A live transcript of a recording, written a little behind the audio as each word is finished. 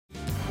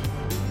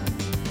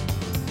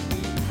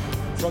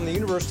From the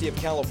University of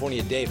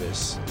California,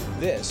 Davis,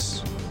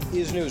 this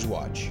is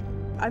Newswatch.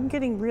 I'm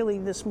getting really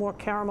this more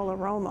caramel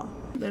aroma.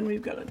 Then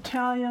we've got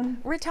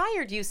Italian.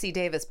 Retired UC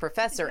Davis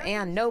professor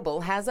Ann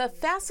Noble has a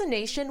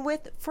fascination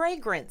with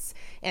fragrance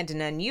and an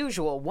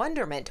unusual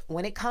wonderment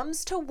when it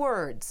comes to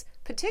words,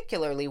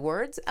 particularly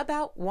words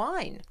about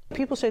wine.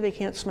 People say they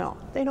can't smell.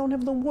 They don't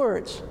have the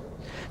words.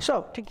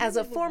 So, as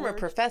a former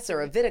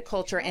professor of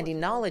viticulture and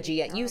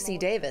enology at UC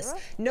Davis,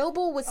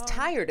 Noble was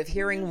tired of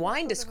hearing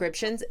wine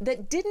descriptions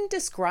that didn't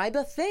describe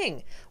a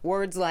thing.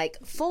 Words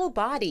like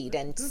full-bodied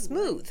and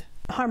smooth.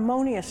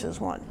 Harmonious is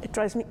one. It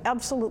drives me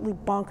absolutely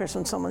bonkers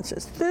when someone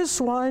says,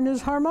 this wine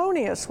is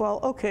harmonious.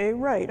 Well, okay,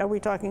 right. Are we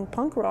talking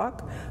punk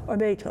rock or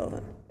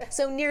Beethoven?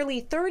 So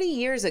nearly 30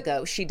 years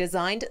ago, she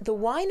designed the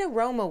Wine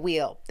Aroma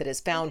Wheel that has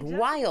found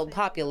wild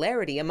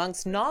popularity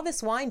amongst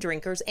novice wine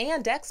drinkers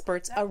and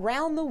experts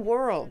around the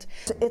world.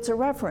 It's a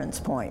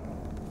reference point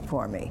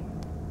for me,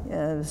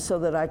 so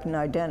that I can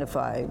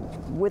identify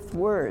with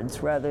words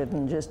rather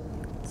than just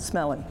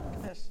smelling.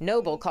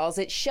 Noble calls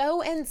it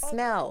show and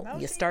smell.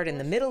 You start in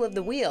the middle of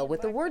the wheel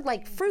with a word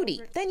like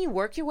fruity, then you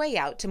work your way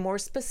out to more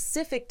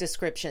specific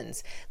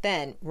descriptions.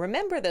 Then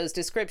remember those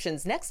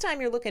descriptions next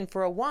time you're looking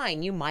for a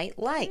wine you might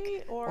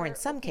like, or in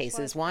some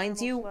cases,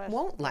 wines you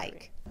won't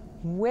like.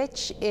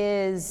 Which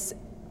is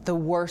the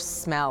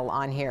worst smell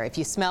on here? If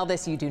you smell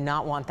this, you do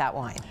not want that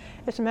wine.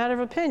 It's a matter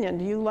of opinion.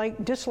 Do you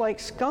dislike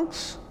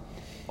skunks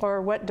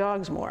or wet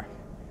dogs more?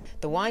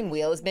 The Wine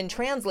Wheel has been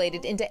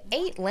translated into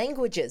 8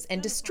 languages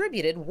and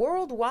distributed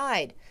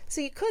worldwide. So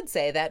you could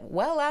say that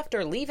well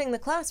after leaving the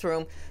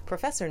classroom,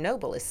 Professor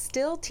Noble is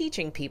still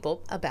teaching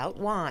people about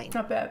wine.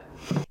 Not bad.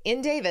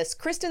 In Davis,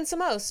 Kristen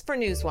Samos for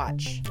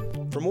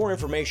Newswatch. For more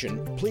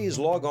information, please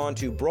log on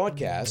to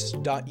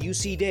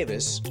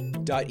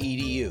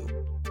broadcasts.ucdavis.edu.